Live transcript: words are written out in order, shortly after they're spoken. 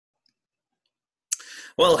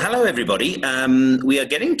Well, hello everybody. We are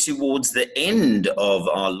getting towards the end of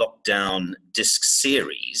our lockdown disc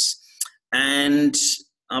series, and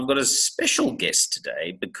I've got a special guest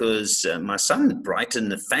today because my son Brighton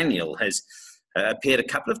Nathaniel has appeared a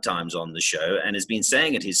couple of times on the show and has been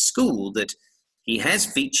saying at his school that he has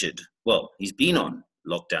featured. Well, he's been on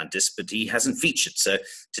lockdown disc, but he hasn't featured. So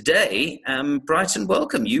today, Brighton,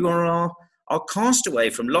 welcome. You are our castaway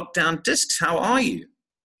from lockdown discs. How are you?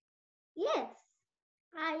 Yes,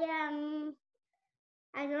 I am.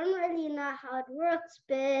 I don't really know how it works,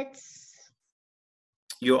 but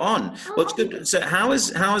You're on. Well, it's good. So how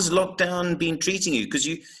has lockdown been treating you? Because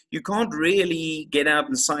you can't really get out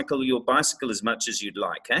and cycle your bicycle as much as you'd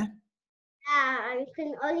like, eh? I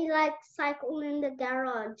can only cycle in the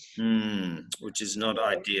garage. Which is not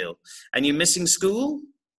ideal. And you're missing school?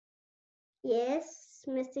 Yes,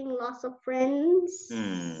 missing lots of friends.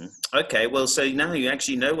 Okay, well, so now you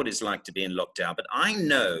actually know what it's like to be in lockdown. But I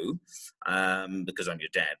know, because I'm your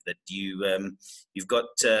dad, that you've got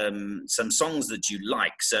some songs that you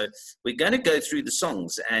like. So we're going to go through the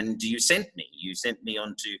songs, and you sent me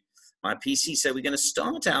onto my PC. So we're going to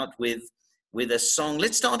start out with a song.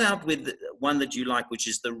 Let's start out with one that you like, which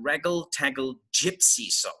is the Raggle Taggle Gypsy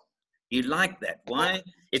song. You like that? Why?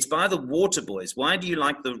 It's by the Waterboys. Why do you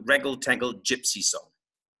like the Raggle Taggle Gypsy song?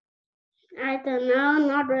 I don't know.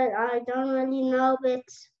 I don't really know, but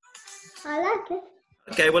I like it.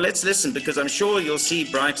 Okay, well, let's listen, because I'm sure you'll see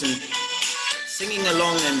Brighton singing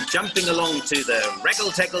along and jumping along to the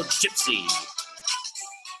Raggle Taggle Gypsy.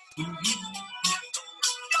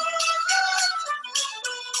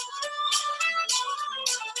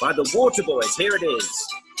 By the Waterboys, here it is.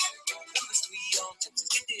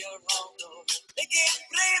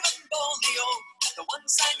 The one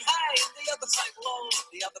sang high and the other sang low.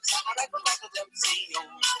 The other sang a raggle taggle gypsy.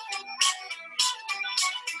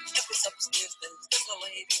 If it's upstairs, there's a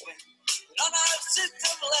lady went on a suit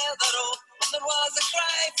of leather. When there was a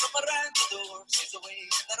cry from around the door, she's away in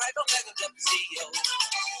the raggle taggle gypsy.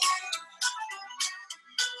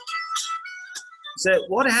 So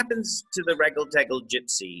what happens to the Raggle Taggle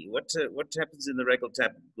Gypsy? What happens in the Raggle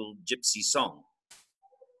Taggle Gypsy song?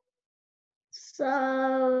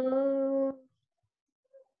 So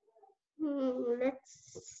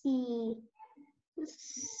let's see.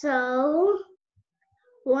 So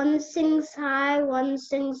one sings high, one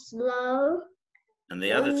sings low. And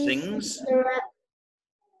the other things?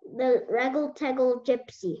 The Raggle Taggle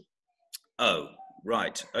Gypsy. Oh,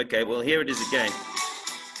 right. Okay, well, here it is again.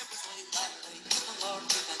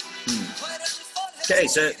 Okay,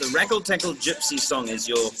 so the Raggle Taggle Gypsy song is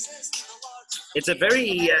it's a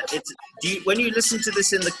very, when you listen to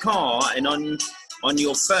this in the car and on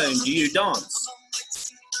your phone, do you dance?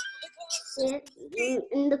 Yeah,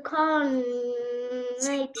 in the car,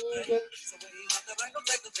 maybe.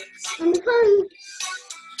 On the phone.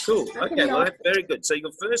 Cool. Okay, well, that's very good. So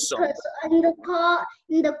your first song. Because in the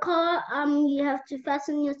car, you have to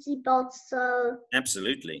fasten your seatbelt. So.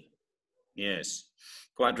 Absolutely. Yes.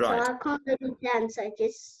 Quite right. So I can't really dance. I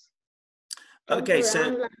just. Okay,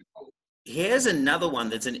 so here's another one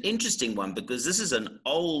that's an interesting one, because this is an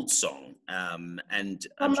old song, and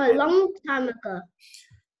from a long time ago.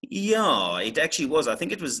 Yeah, it actually was. I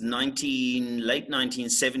think it was late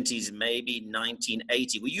 1970s, maybe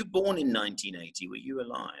 1980. Were you born in 1980? Were you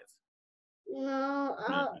alive? No,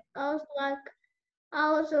 I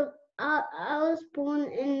was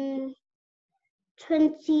born in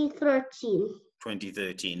 2013.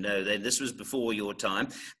 2013. No, this was before your time.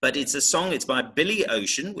 But it's a song. It's by Billy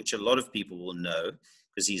Ocean, which a lot of people will know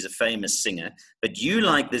because he's a famous singer. But you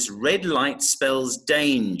like this Red Light Spells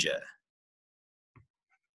Danger.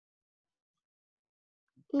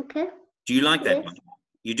 Okay. Do you like that one?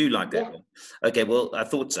 You do like that one? Okay, well, I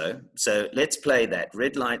thought so. So let's play that.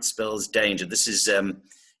 Red Light Spells Danger. This is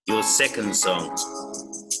your second song.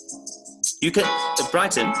 You can,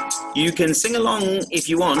 Brighton, you can sing along if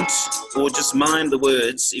you want, or just mime the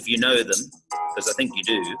words if you know them, because I think you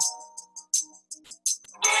do.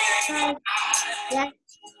 Yeah,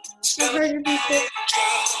 I heard it before.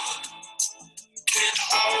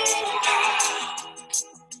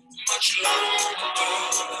 Much longer,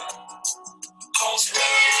 'cause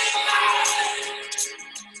red light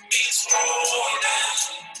is rolling,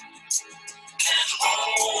 can't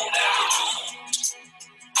hold out.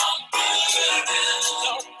 I'm burning.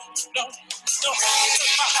 No, took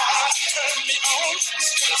my heart, turned me on.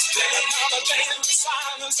 Still another day in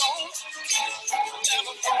silence on.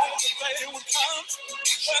 Never thought the day would come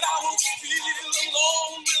when I would feel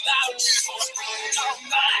alone without you. All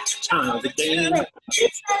night. The game,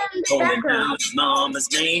 calling out mama's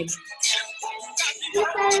name.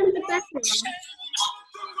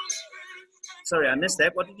 Sorry, I missed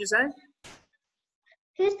that. What did you say?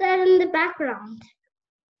 Who's that in the background?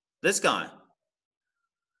 This guy.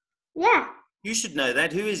 Yeah. You should know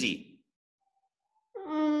that. Who is he?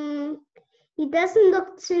 He doesn't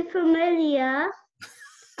look too familiar.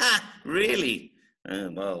 Really?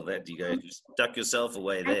 Well, there you go. You stuck yourself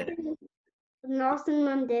away there. Nelson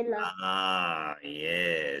Mandela. Ah,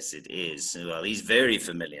 yes, it is. Well, he's very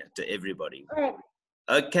familiar to everybody. Wait,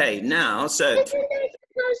 Okay, now, so isn't it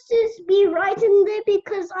supposed to be right in there?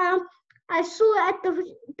 Because I saw at the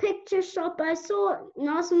picture shop, I saw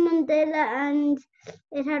Nelson Mandela and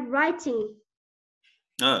it had writing.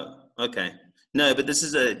 oh, okay. No, but this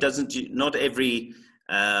is not every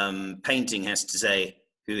painting has to say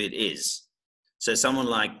who it is. So someone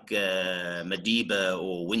like Madiba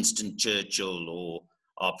or Winston Churchill or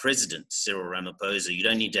our president, Cyril Ramaphosa, you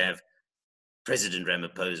don't need to have President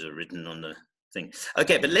Ramaphosa written on the thing.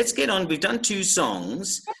 Okay, but let's get on. We've done 2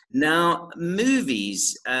 songs. Now,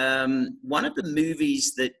 movies. One of the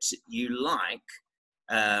movies that you like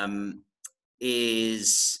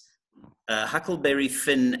is Huckleberry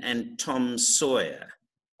Finn and Tom Sawyer.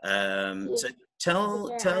 So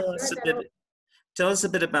tell us a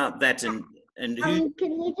bit about that and who.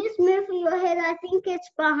 Can you just move your head? I think it's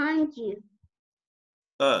behind you.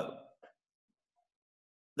 Oh,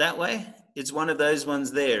 that way? It's one of those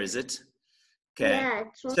ones there, is it? Okay. Yeah,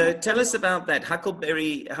 So tell us about that.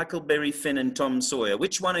 Huckleberry Finn and Tom Sawyer.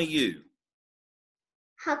 Which one are you?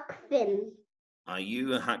 Huck Finn. Are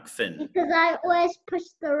you a Huck Finn? Because I always push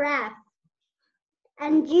the raft.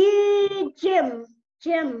 And you, Jim.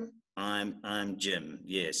 Jim. I'm Jim,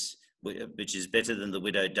 yes, which is better than the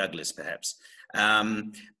Widow Douglas, perhaps.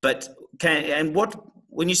 But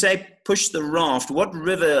when you say push the raft, what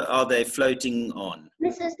river are they floating on?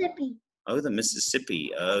 Mississippi. Oh, the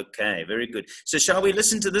Mississippi. Okay, very good. So shall we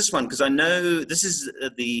listen to this one? Because I know this is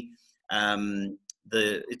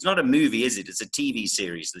it's not a movie, is it? It's a TV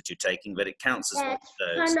series that you're taking, but it counts as one of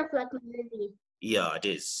those. Kind of like a movie. Yeah, it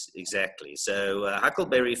is, exactly. So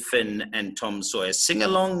Huckleberry Finn and Tom Sawyer. Sing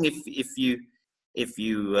along if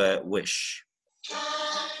you wish.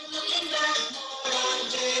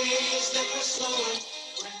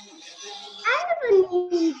 I haven't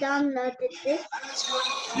even downloaded this.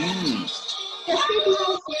 The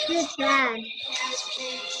signal's a bit bad.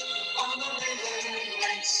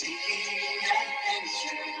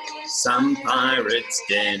 Some pirate's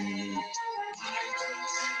den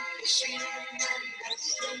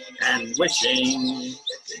and wishing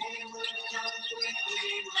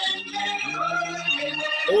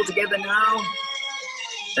all together now.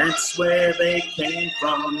 That's where they came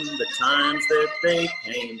from, the times that they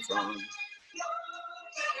came from.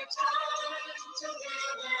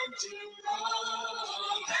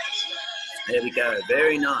 There we go.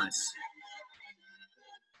 Very nice.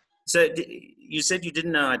 So you said you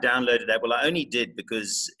didn't know I downloaded that. Well, I only did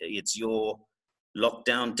because it's your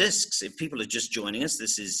lockdown discs. If people are just joining us,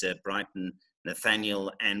 this is Brighton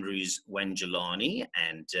Nathaniel Andrews-Wanjelani,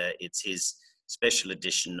 and it's his special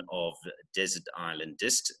edition of Desert Island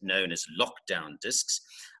discs, known as lockdown discs.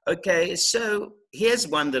 Okay, so here's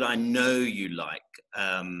one that I know you like,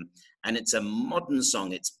 and it's a modern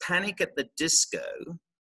song. It's Panic at the Disco,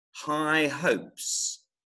 High Hopes.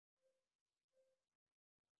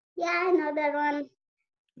 Yeah, I know that one.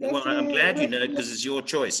 Well, I'm glad you know it because it's your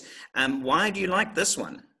choice. Why do you like this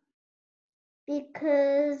one?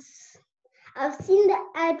 Because I've seen the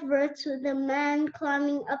adverts with the man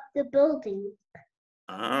climbing up the building.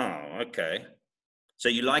 Oh, okay. So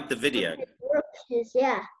you like the video?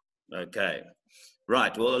 Yeah. Okay.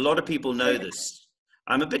 Right. Well, a lot of people know this.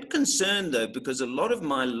 I'm a bit concerned, though, because a lot of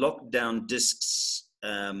my lockdown discs,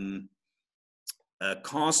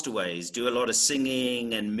 castaways, do a lot of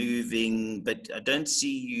singing and moving, but I don't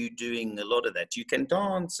see you doing a lot of that. You can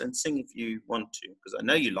dance and sing if you want to, because I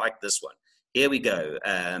know you like this one. Here we go.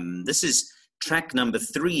 This is track number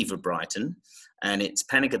 3 for Brighton, and it's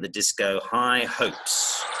Panic at the Disco, High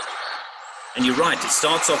Hopes. And you're right, it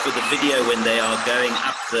starts off with a video when they are going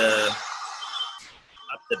up the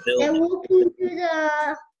building. They're walking through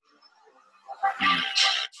the...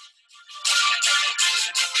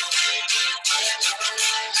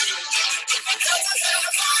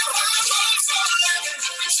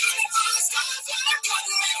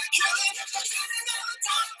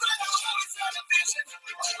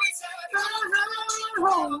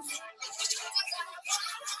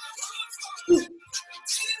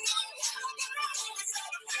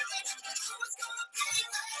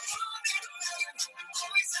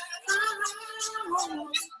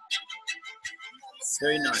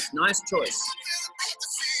 Very nice. Nice choice.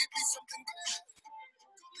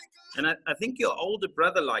 And I think your older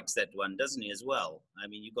brother likes that one, doesn't he, as well? I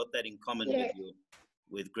mean, you got that in common Yes.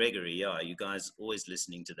 with Gregory. Yeah, you guys always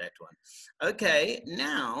listening to that one. Okay,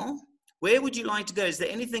 now, where would you like to go? Is there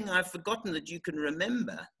anything I've forgotten that you can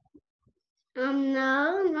remember?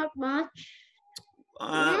 No, not much.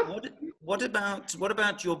 Yeah. What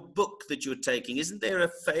about your book that you're taking? Isn't there a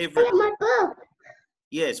Oh, favorite? yeah, my book.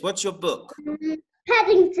 Yes, what's your book?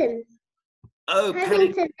 Paddington. Oh,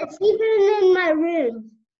 Paddington. It's even in my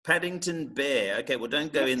room. Paddington Bear. Okay, well,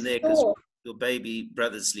 don't go in there Next because door. your baby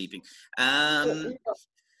brother's sleeping.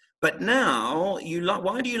 But now you like.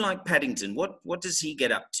 Why do you like Paddington? What does he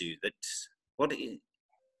get up to? What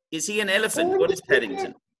is he an elephant? What is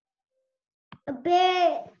Paddington? A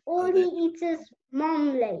bear. All he eats is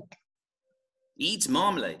marmalade. He eats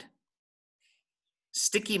marmalade.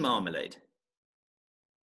 Sticky marmalade.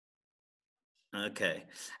 Okay,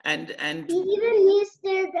 and he even used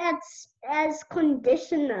it as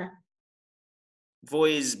conditioner. For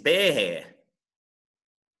his bear hair.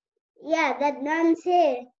 Yeah, that nuns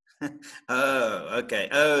hair. Oh, okay.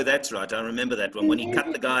 Oh, that's right. I remember that one when he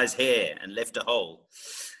cut the guy's hair and left a hole.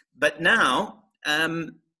 But now,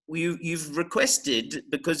 you've requested,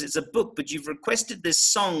 because it's a book, but you've requested this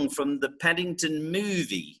song from the Paddington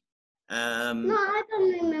movie. No, I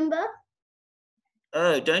don't remember.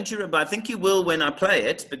 Oh, don't you remember? I think you will when I play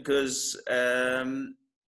it, because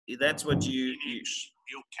that's what you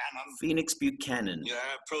Buchanan. Phoenix Buchanan. You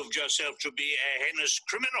have proved yourself to be a heinous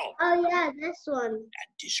criminal. Oh, yeah, this one. A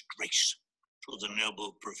disgrace to the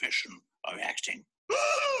noble profession of acting.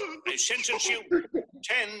 I sentence you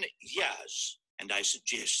 10 years, and I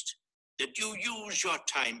suggest that you use your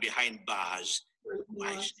time behind bars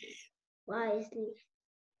wisely. Wisely.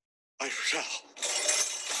 I shall.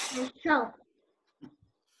 I shall.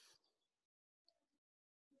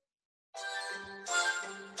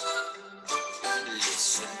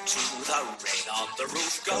 Listen to the rain on the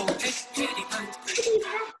roof go. Pick, kitty, pat,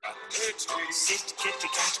 sit, kitty,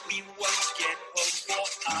 cat, we won't get home for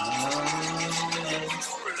hours.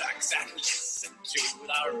 Relax and listen to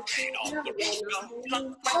the rain on the roof go. Plunk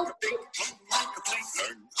like a big, plunk like a plink.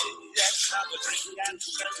 Learn to let's have a drink and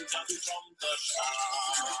smell down from the stars.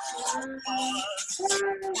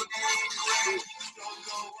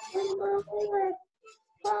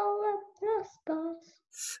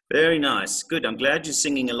 Very nice. Good. I'm glad you're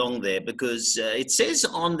singing along there, because it says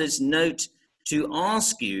on this note to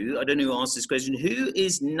ask you, I don't know who asked this question, who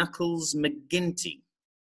is Knuckles McGinty?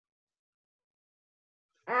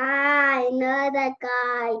 I know that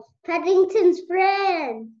guy. Paddington's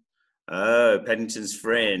friend. Oh, Paddington's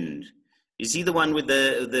friend. Is he the one with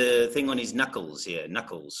the thing on his knuckles here?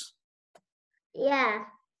 Knuckles. Yeah.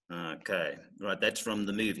 Okay, right, that's from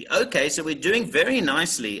the movie. Okay, so we're doing very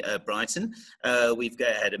nicely, Brighton. We've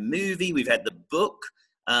had a movie, we've had the book.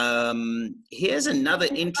 Here's another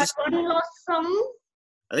interesting... One last song?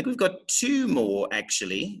 I think we've got two more,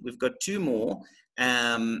 actually. We've got two more.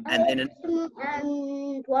 And then...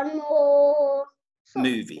 And one more... song.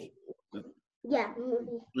 Movie. Yeah,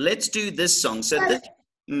 movie. Let's do this song. So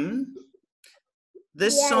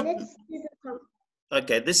this yeah, song... let's do the song.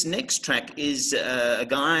 Okay, this next track is a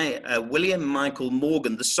guy, William Michael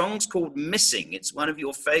Morgan. The song's called Missing. It's one of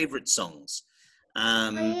your favorite songs.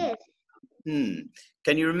 Yes. Can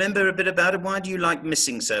you remember a bit about it? Why do you like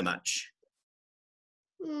Missing so much?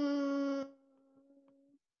 I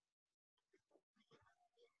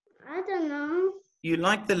don't know. You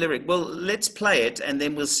like the lyric? Well, let's play it, and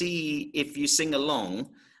then we'll see if you sing along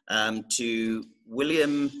to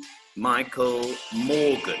William Michael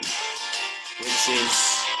Morgan, which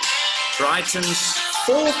is Brighton's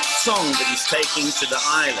fourth song that he's taking to the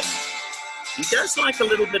island. He does like a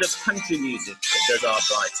little bit of country music, that does our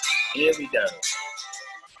Brighton. Here we go. And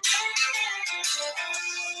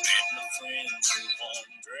my friends are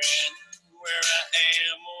wondering where I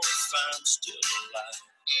am or if I'm still alive.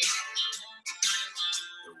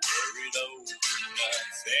 They're worried over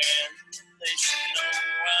nothing. They should know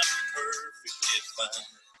I'm perfectly fine.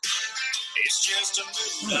 It's just a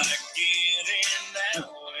mood I get in now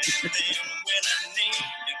and then when I need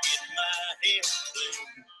to get my head clear.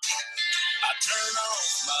 I turn off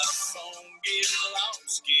my phone, get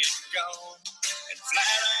lost, get gone, and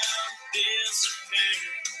flat out disappear.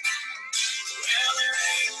 Well, there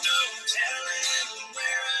ain't no telling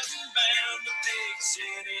where I'm bound, a big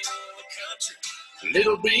city or the country,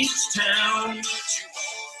 Little beach town. but you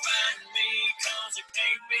won't find me 'cause it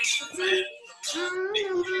can't be found.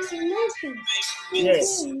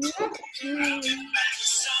 Yes. I'll be back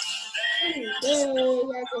someday. I just don't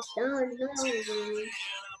know. I'm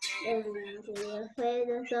afraid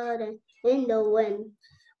of sudden in the wind.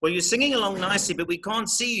 Well, you're singing along nicely, but we can't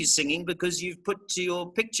see you singing because you've put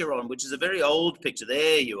your picture on, which is a very old picture.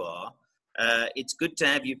 There you are. It's good to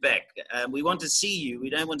have you back. We want to see you. We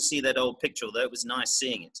don't want to see that old picture, although it was nice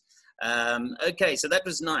seeing it. Okay, so that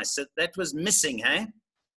was nice. So that was missing, hey?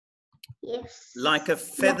 Yes. Like a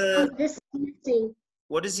feather. This missing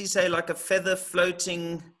What does he say? Like a feather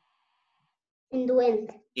floating in the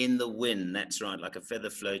wind. in the wind. That's right, like a feather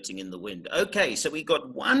floating in the wind. Okay, so we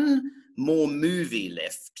got one more movie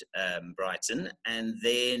left, Brighton, and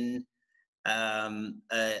then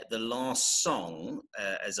the last song,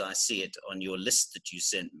 as I see it on your list that you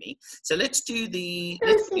sent me. So let's do the. I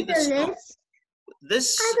don't see the list.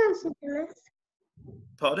 This. I don't see the list.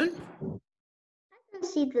 Pardon? I don't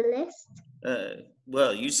see the list.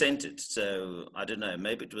 Well, you sent it, so I don't know.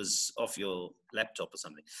 Maybe it was off your laptop or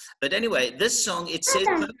something. But anyway, this song, it says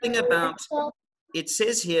something about. It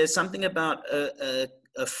says here something about a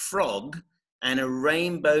frog and a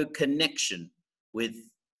rainbow connection with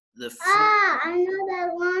the frog. I know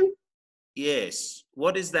that one. Yes.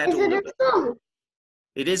 What is that? Is it a song?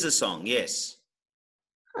 It is a song, yes.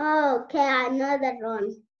 Oh, okay, I know that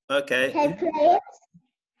one. Okay. Can I play it?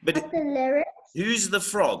 But the lyrics? Who's the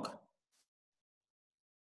frog?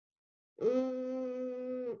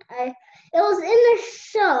 It was in a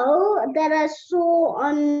show that I saw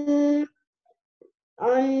on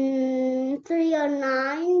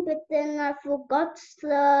 309, but then I forgot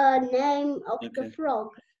the name of the frog.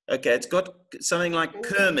 Okay, it's got something like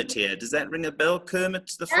Kermit here. Does that ring a bell?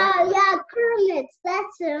 Kermit the frog? Oh, yeah, Kermit.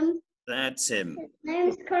 That's him. That's him. His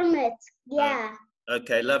name's Kermit. Yeah.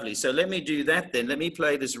 Okay, lovely. So let me do that then. Let me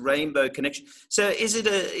play this Rainbow Connection. So is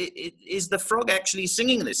the frog actually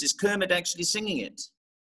singing this? Is Kermit actually singing it?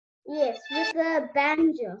 Yes, with a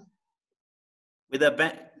banjo. With a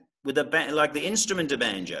like the instrument, a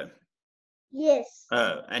banjo? Yes.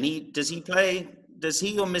 Oh, and does he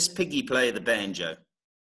or Miss Piggy play the banjo?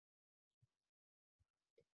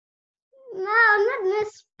 No, not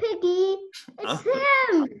Miss Piggy. It's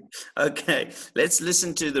him. Okay, let's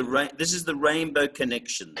listen to this is the Rainbow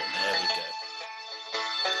Connection then. There we go.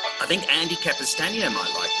 I think Andy Capistano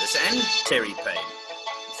might like this, and Terry Payne.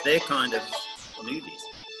 It's their kind of movies.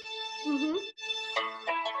 Mm-hmm.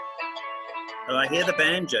 Oh, I hear the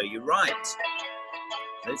banjo. You're right.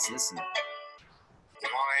 Let's listen. Why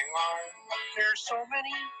are there so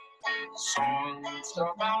many songs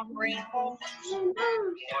about rainbows?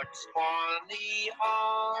 What's on the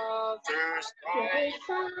other side?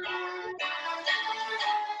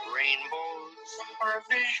 Rainbows are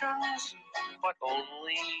visions, but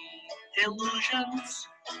only illusions,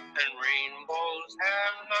 and rainbows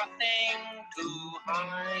have nothing to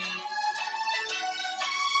hide.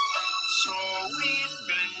 So we've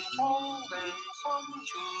been told, and some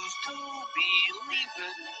choose to believe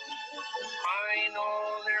it. I know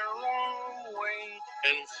their wrong, wait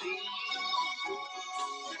and see.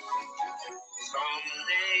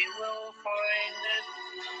 Someday we'll find it,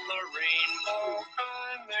 the rainbow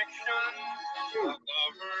connection, the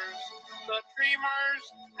lovers, the dreamers,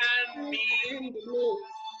 and me.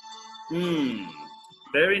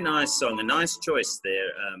 Very nice song. A nice choice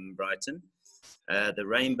there, Brighton. The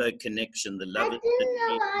Rainbow Connection, the lovers. I didn't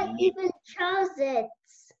know I even chose it.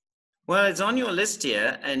 Well, it's on your list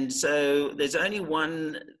here, and so there's only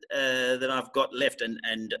one that I've got left, and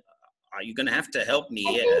you're going to have to help me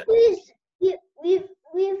here. I think we've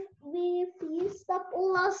used up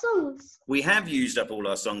all our songs. We have used up all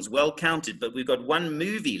our songs, well counted, but we've got one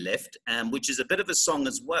movie left, which is a bit of a song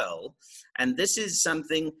as well, and this is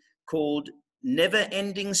something called Never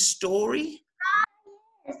Ending Story.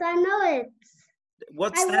 Yes, I know it.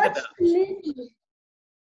 What's that about? The movie.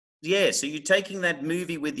 Yeah, so you're taking that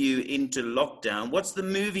movie with you into lockdown. What's the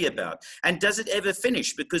movie about? And does it ever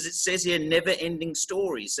finish? Because it says here, never-ending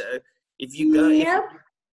story. So if you go... Nope.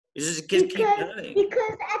 Keep going?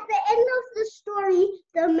 Because at the end of the story,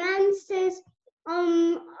 the man says,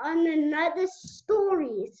 on another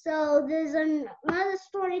story. So there's another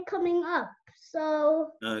story coming up.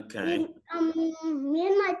 So... Okay. Me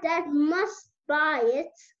and my dad must buy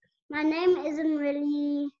it. My name isn't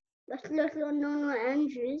really... Little known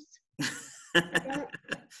Andrews.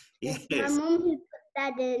 Yes. My mom who put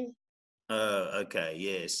that in. Oh, okay.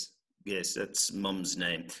 Yes. Yes, that's Mom's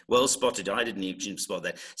name. Well spotted. I didn't even spot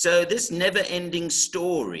that. So this never-ending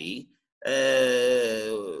story,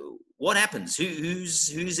 what happens?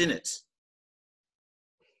 Who's in it?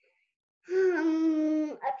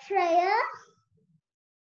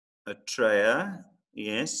 Atreya,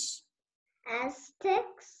 yes.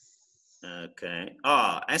 Aztecs. Okay.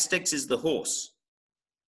 Aztecs is the horse.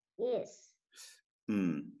 Yes.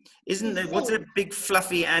 Isn't there, what's a big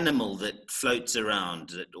fluffy animal that floats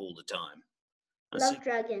around all the time? Love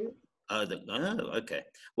dragon. Oh, okay.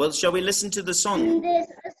 Well, shall we listen to the song? And there's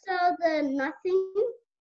also the nothing.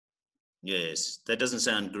 Yes, that doesn't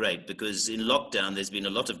sound great because in lockdown there's been a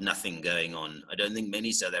lot of nothing going on. I don't think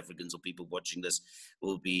many South Africans or people watching this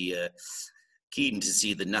will be keen to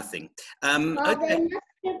see the nothing. Okay.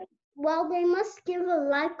 They must give a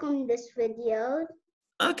like on this video.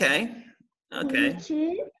 Okay. Okay.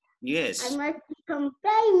 YouTube. Yes. I might become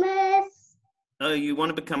famous. Oh, you want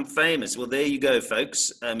to become famous? Well, there you go,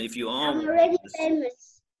 folks. If you are, I'm already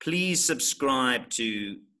famous. Please subscribe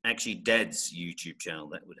to actually Dad's YouTube channel.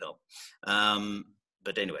 That would help.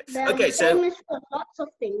 But anyway, okay. I'm famous for lots of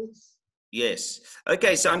things. Yes.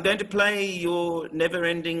 Okay, so I'm going to play your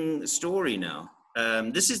never-ending story now.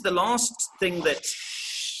 This is the last thing that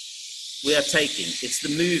we are taking. It's the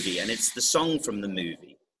movie, and it's the song from the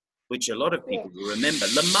movie, which a lot of people will remember.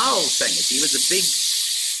 Lamal sang it. He was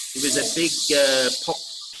a big pop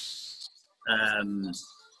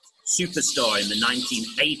superstar in the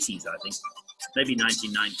 1980s, I think, maybe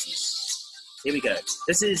 1990s. Here we go.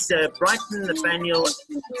 This is Brighton Nathaniel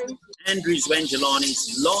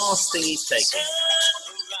Andrews-Wanjelani's last thing he's taken.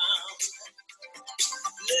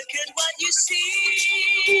 Look at what you see.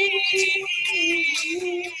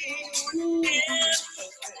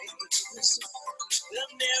 The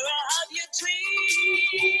mirror of your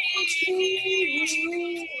dreams.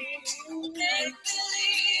 Make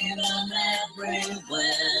believe I'm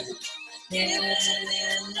everywhere. Hidden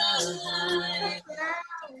in the light.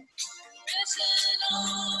 Written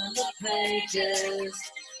on the pages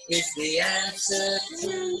is the answer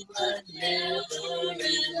to a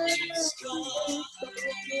never-ending story.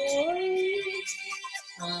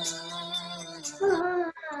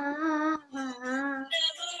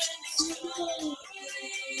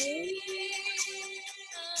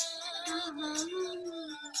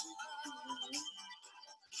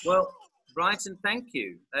 Well, Brighton, thank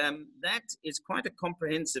you. That is quite a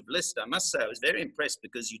comprehensive list, I must say. I was very impressed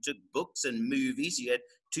because you took books and movies. You had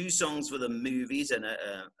 2 songs for the movies and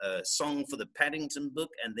a song for the Paddington book,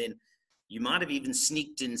 and then you might have even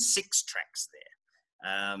sneaked in 6 tracks there.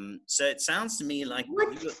 So it sounds to me like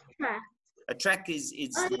track? A track is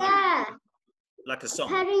like a song.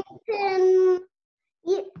 Paddington,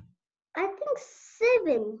 yeah, I think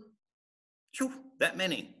 7. Phew, that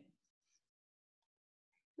many.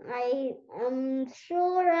 I am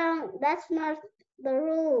sure that's not the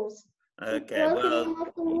rules. Okay, well,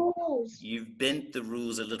 you've bent the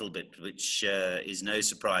rules a little bit, which is no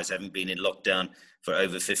surprise, having been in lockdown for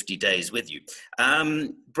over 50 days with you.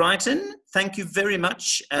 Brighton, thank you very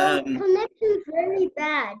much. Connection's very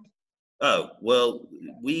bad. Oh, well,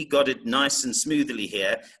 we got it nice and smoothly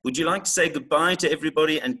here. Would you like to say goodbye to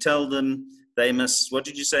everybody and tell them they must, what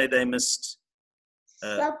did you say they must?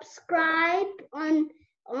 Subscribe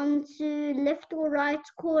onto left or right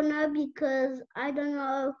corner because I don't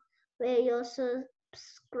know where your subscribes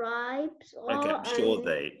are. Okay, I'm sure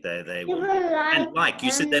they will. Like and like,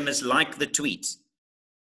 you said they must like the tweet.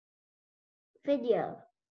 Video.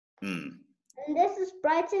 And this is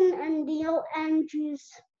Brighton and Neil Andrews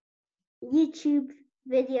YouTube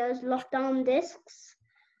videos, lockdown discs.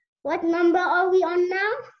 What number are we on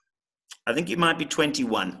now? I think you might be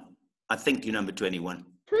 21. I think you're number 21.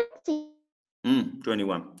 20.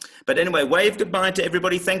 21. But anyway, wave goodbye to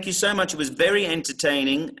everybody. Thank you so much. It was very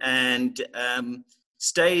entertaining, and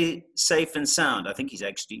stay safe and sound. I think he's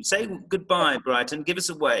actually, say goodbye, Brighton. Give us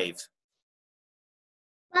a wave.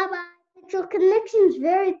 Bye-bye. Your connection's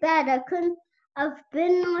very bad. I've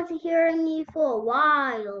been not hearing you for a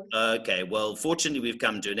while. Okay, well, fortunately, we've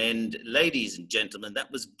come to an end. Ladies and gentlemen,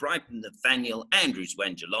 that was Brighton Nathaniel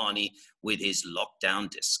Andrews-Wanjelani with his lockdown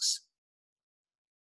discs.